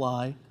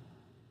butterfly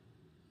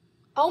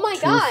Oh my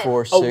 2, God.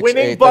 4, A 6, winning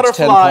 8. That's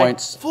 10 butterfly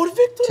points. for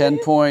victory. 10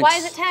 points. Why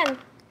is it 10?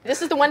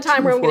 This is the one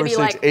time where I'm going to be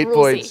 4, 6, like 8 rulesy.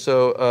 points.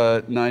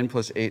 So 9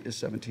 plus 8 is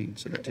 17.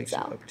 So that takes it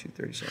up to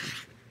 37.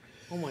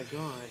 Oh my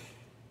God.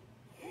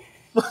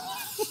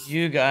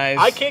 You guys.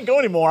 I can't go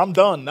anymore. I'm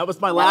done. That was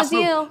my last was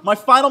move. you. My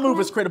final move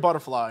is create a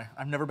butterfly.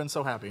 I've never been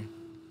so happy.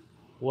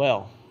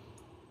 Well,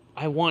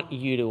 I want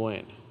you to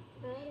win.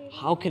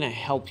 How can I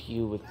help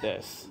you with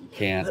this?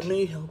 Can't. Let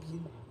me help you.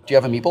 Do you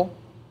have a meeple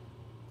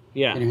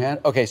Yeah. in your hand?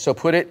 Okay, so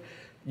put it.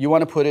 You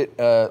want to put it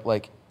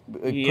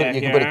you can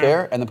put it here.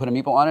 there and then put a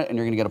meeple on it, and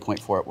you're going to get a point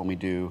for it when we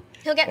do.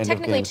 He'll get end of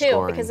technically game 2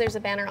 scoring. because there's a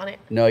banner on it.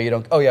 No, you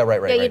don't. Oh yeah, right.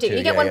 Yeah, you do. two.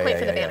 You get 1 point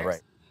for the yeah, banners.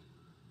 right.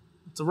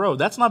 It's a road.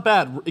 That's not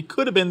bad. It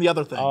could have been the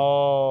other thing,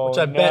 Oh, which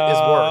I bet is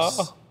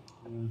worse.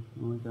 Oh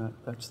my God,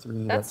 that's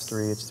 3. That's- That's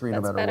 3. It's 3 no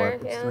that's matter better,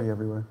 what. It's yeah. 3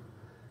 everywhere.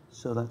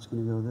 So that's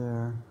going to go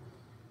there.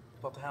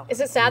 About to happen. Is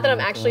it sad that I'm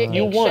actually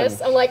You won.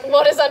 anxious? I'm like,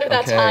 what is under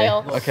that Okay,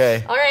 tile?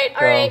 okay. All right, all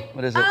Go. right.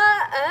 What is it?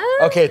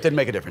 Okay, it didn't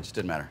make a difference. It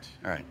didn't matter.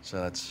 All right, so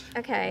that's.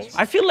 Okay.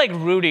 I feel like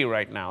Rudy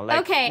right now.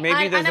 Like Okay, maybe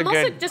and there's I'm a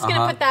also good. just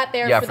gonna put that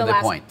there Yeah, for the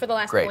last point. for the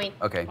last Great. point.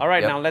 Okay. All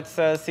right, yep. now let's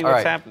see All what's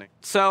right. happening.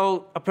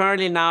 So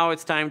apparently now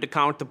it's time to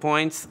count the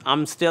points.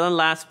 I'm still in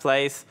last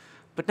place,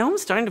 but now I'm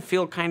starting to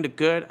feel kind of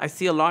good. I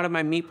see a lot of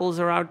my meeples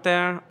are out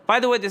there. By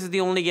the way, this is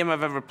the only game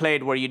I've ever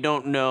played where you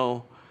don't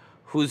know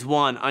who's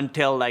won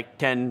until like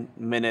 10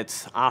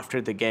 minutes after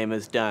the game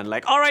is done.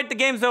 Like, all right, the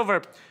game's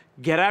over.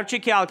 Get out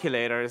your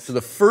calculators. So the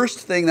first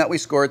thing that we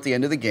score at the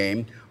end of the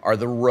game are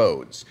the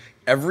roads.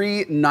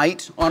 Every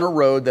knight on a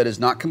road that is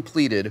not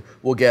completed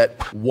will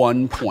get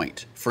 1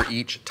 point for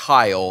each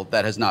tile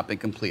that has not been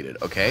completed,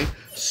 okay?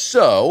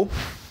 So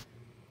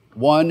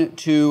 1,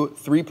 2,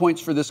 3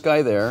 points for this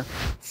guy there.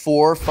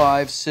 4,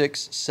 5,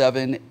 6,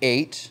 7,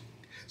 8.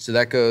 So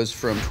that goes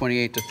from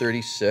 28 to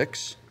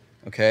 36,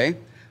 okay?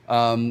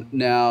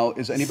 Now,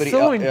 is anybody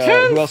So else?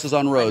 intense. Who else is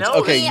on roads? know.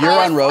 Okay, Me, you're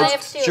I on have- roads. I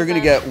have 2 So you're of gonna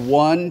them. get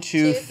 1,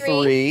 2, 2, 3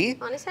 3.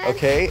 on his head.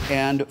 Okay,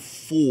 and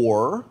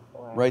 4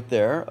 right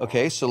there.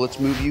 Okay, so let's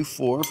move you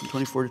 4 from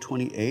 24 to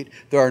 28.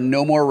 There are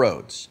no more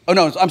roads. Oh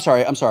no, I'm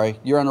sorry.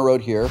 You're on a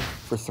road here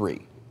for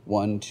 3.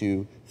 1,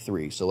 2,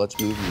 3. So let's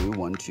move you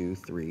 1, 2,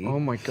 3. Oh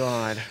my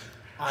God.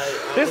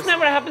 This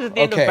never happens at the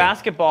end Okay, of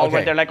basketball where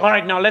okay. they're like, all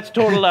right, now let's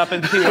total up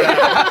and see what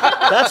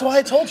happens. That's why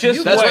I told you.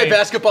 Just That's why Wait.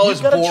 basketball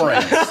is gotta boring.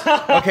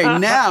 Okay,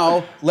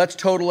 now let's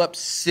total up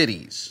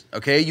cities.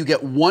 Okay, you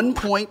get 1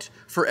 point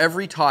for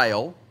every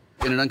tile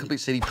in an incomplete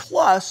city,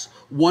 plus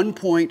 1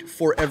 point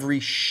for every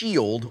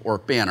shield or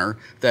banner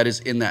that is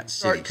in that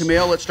city.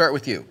 Kumail, let's start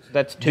with you.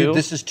 That's 2.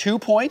 This is 2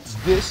 points.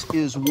 This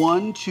is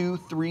 1, 2,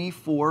 3,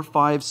 4,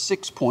 5,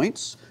 6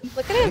 points.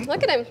 Look at him!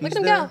 Look at him! Look He's at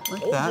him there, go!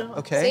 like that.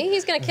 Okay. See,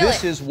 he's gonna kill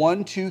This it. is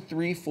 1, 2,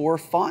 3, 4,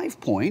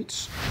 5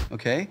 points.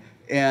 Okay.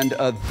 And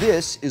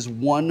this is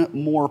 1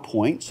 more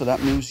point, so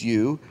that moves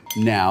you.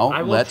 Now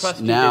I will let's trust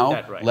you did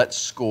that right. let's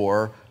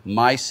score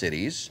my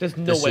cities. There's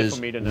no this way is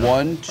for me to know.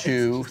 1,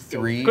 2,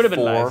 3, Could've been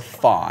 4, nice.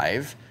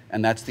 5,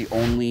 and that's the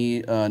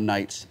only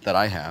knights that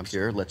I have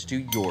here. Let's do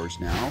yours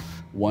now.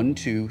 1,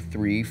 2,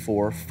 3,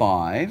 4,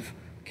 5.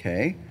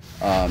 Okay.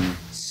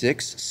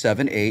 6,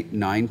 7, 8,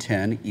 9,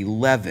 10,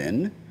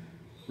 11.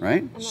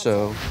 Right?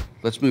 So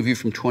let's move you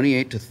from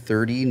 28 to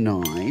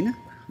 39.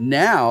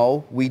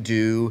 Now we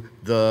do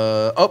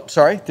the, oh,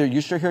 sorry,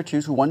 you're still here too.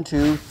 So 1,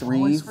 2, 3,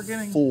 Always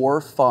forgetting. 4,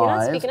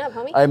 5. speaking up,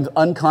 homie. I'm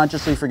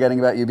unconsciously forgetting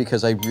about you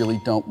because I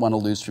really don't want to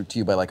lose to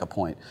you by like a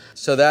point.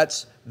 So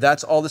that's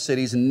all the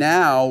cities.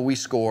 Now we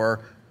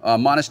score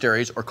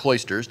monasteries or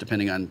cloisters,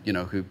 depending on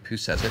who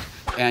says it.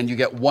 And you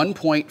get 1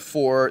 point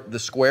for the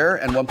square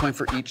and 1 point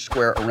for each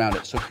square around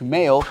it. So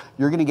Kumail,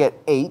 you're going to get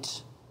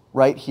 8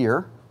 right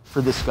here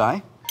for this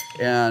guy.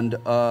 And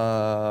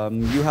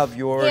you have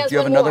your. He has Do you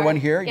have one another more. one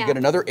here? Yeah. You get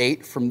another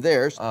 8 from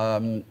theirs.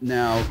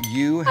 Now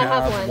you I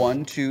have have one.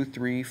 1, 2,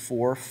 3,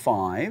 4,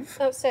 5.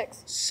 Oh,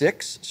 6.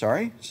 6.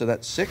 Sorry. So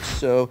that's 6.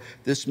 So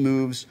this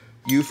moves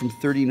you from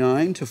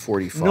 39 to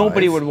 45.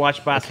 Nobody would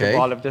watch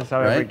basketball Okay, if this is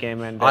how every right?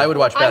 game ended. I would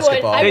watch I would,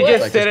 basketball. I They would.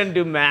 just Like sit this. and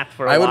do math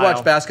for a I would while.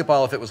 watch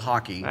basketball if it was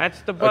hockey. That's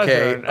the buzzer.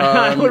 Okay,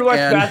 I would watch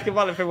and-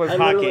 basketball if it was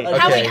hockey.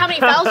 Okay. How many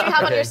fouls do you have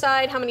on Okay. your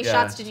side? How many Yeah.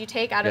 shots did you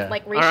take out Yeah. of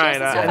like All ratios right, and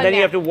stuff and like then that?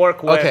 you have to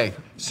work with. Okay,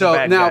 the so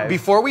bad now guys.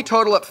 before we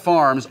total up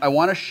farms, I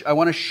want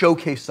to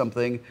showcase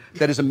something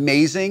that is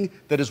amazing.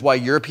 That is why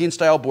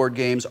European-style board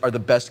games are the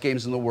best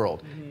games in the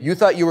world. You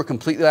thought you were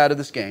completely out of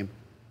this game.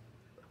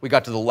 We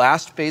got to the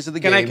last phase of the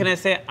game. Can I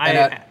say and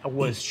I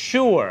was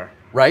sure.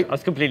 right? I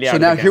was completely out So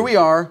of now the game. here we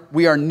are.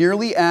 We are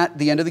nearly at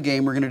the end of the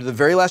game. We're going to do the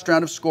very last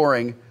round of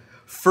scoring.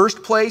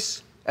 First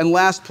place and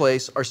last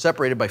place are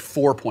separated by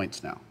 4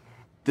 points now.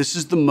 This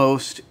is the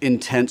most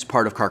intense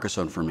part of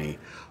Carcassonne for me.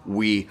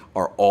 We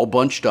are all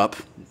bunched up,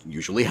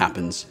 usually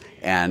happens,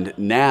 and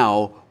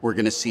now we're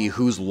going to see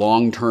whose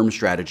long-term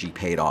strategy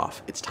paid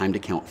off. It's time to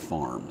count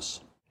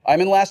farms. I'm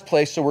in last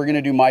place, so we're going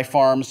to do my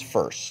farms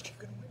first.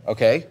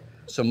 Okay?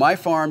 So my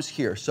farms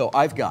here. So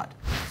I've got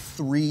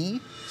 3,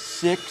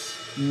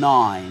 6,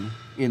 9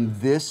 in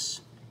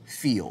this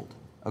field.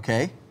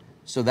 Okay?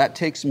 So that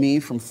takes me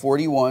from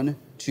 41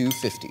 to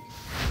 50.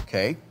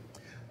 Okay?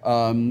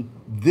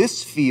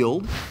 This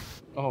field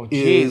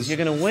geez, is you're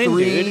gonna win,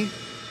 3, dude.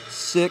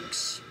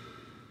 6,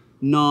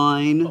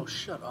 9, Oh,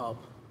 shut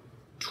up.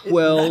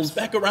 12,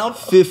 Back around.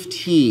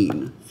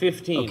 15.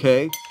 15.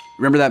 Okay.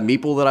 Remember that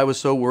meeple that I was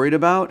so worried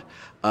about?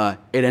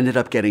 It ended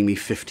up getting me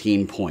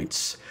 15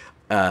 points.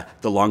 The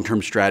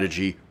long-term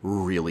strategy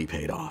really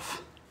paid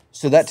off.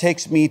 So that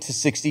takes me to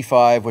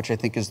 65, which I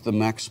think is the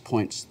max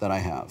points that I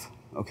have.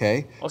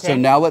 Okay? So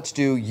now let's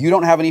do, you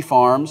don't have any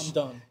farms. I'm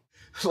done.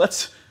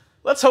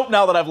 Let's hope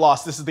now that I've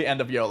lost, this is the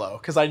end of YOLO,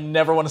 because I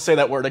never want to say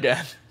that word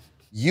again.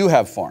 You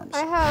have farms.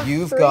 I have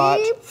You've 3 got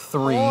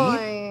 3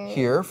 points.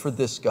 here for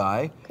this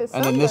guy, 'Cause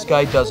and then this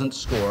guy somebody- doesn't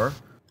score.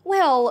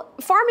 Well,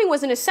 farming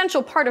was an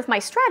essential part of my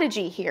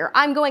strategy here.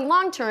 I'm going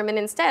long-term, and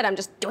instead I'm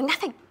just doing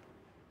nothing.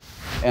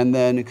 And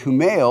then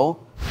Kumail,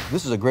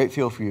 this is a great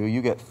field for you.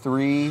 You get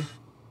 3,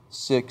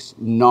 6,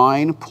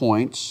 9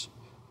 points,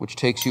 which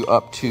takes you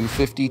up to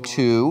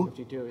 52.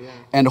 52, yeah.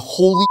 And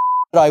holy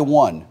I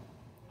won.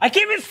 I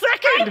came in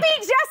second! I beat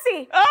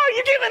Jesse! Oh,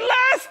 you came in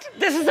last!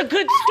 This is a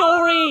good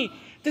story!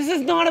 This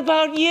is not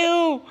about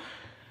you!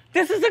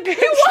 This is a good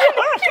story!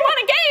 You won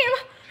a game!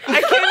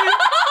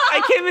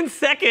 I came in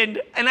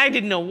second, and I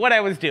didn't know what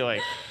I was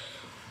doing.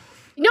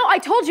 No, I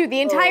told you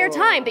the entire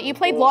time that you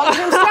played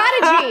long-term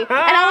strategy.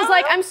 And I was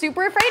like, I'm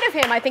super afraid of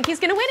him. I think he's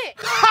gonna win it.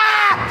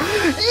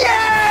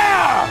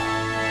 Yeah!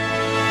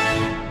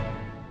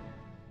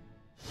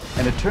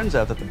 And it turns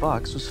out that the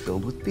box was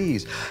filled with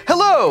bees.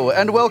 Hello,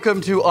 and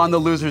welcome to On the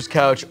Loser's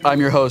Couch. I'm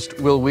your host,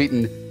 Will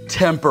Wheaton,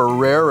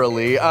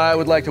 temporarily. I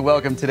would like to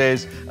welcome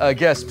today's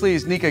guest.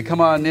 Please, Nika, come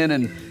on in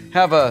and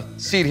have a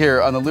seat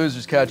here on the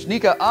Loser's Couch.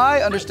 Nika,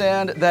 I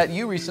understand that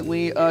you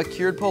recently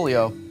cured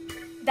polio.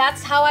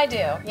 That's how I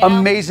do.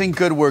 Amazing,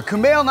 good work.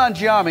 Kumail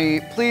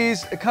Nanjiani,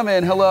 please come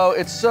in. Hello,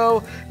 it's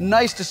so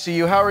nice to see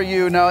you. How are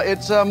you? Now,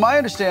 it's my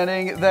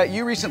understanding that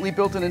you recently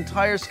built an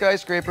entire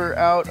skyscraper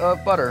out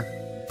of butter.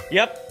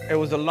 Yep, it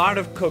was a lot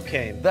of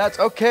cocaine. That's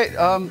okay.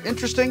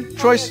 Interesting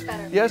choice.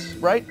 Yes,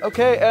 right.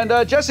 Okay. And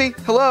Jesse,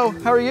 hello.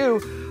 How are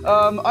you?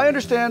 I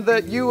understand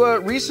that you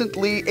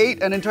recently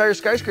ate an entire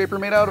skyscraper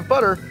made out of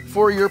butter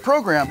for your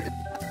program.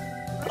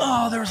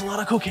 Oh, there was a lot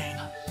of cocaine.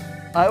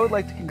 I would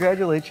like to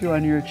congratulate you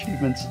on your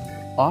achievements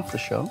off the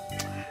show.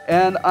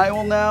 And I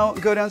will now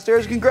go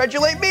downstairs and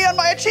congratulate me on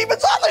my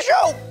achievements on the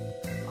show.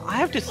 I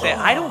have to say,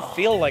 I don't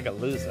feel like a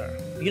loser.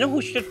 You know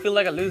who should feel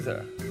like a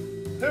loser?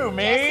 Who,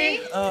 me?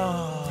 Jesse?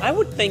 I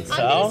would think so. I'm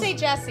gonna say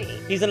Jesse.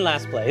 He's in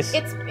last place.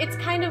 It's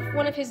kind of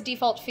one of his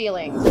default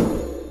feelings.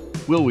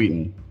 Will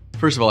Wheaton,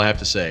 first of all, I have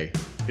to say,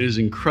 it is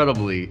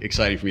incredibly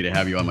exciting for me to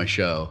have you on my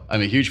show.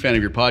 I'm a huge fan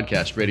of your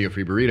podcast, Radio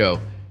Free Burrito,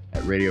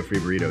 at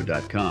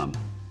radiofreeburrito.com.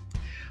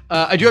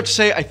 I do have to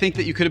say, I think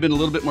that you could have been a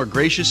little bit more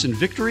gracious in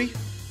victory.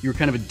 You were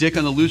kind of a dick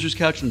on the loser's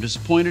couch, and I'm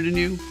disappointed in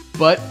you.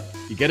 But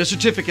you get a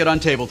certificate on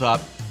Tabletop.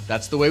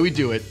 That's the way we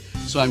do it.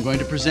 So I'm going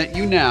to present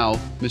you now,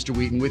 Mr.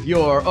 Wheaton, with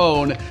your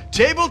own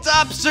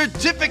Tabletop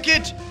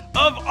Certificate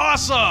of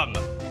Awesome.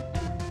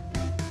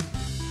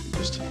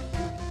 Just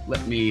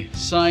let me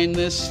sign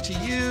this to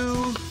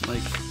you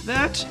like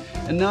that.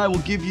 And now I will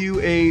give you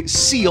a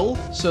seal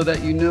so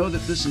that you know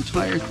that this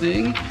entire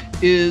thing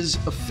is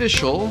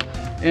official.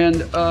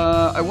 And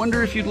I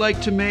wonder if you'd like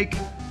to make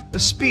a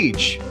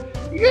speech.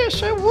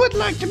 Yes, I would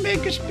like to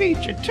make a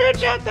speech. It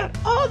turns out that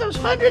all those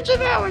hundreds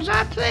of hours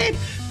I played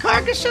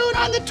Carcassonne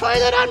on the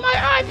toilet on my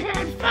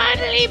iPad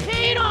finally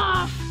paid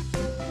off.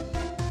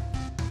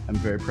 I'm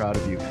very proud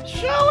of you.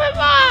 So am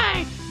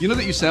I. You know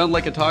that you sound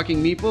like a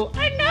talking meeple?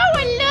 I know,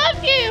 I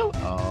love you.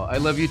 Oh, I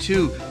love you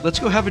too. Let's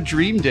go have a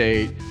dream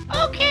date.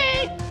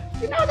 Okay.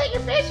 You know that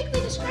you're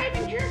basically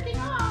describing jerking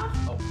off.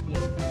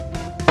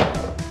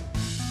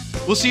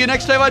 We'll see you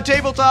next time on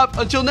Tabletop.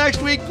 Until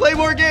next week, play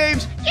more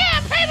games. Yeah,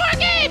 play more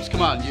games.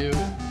 Come on, you.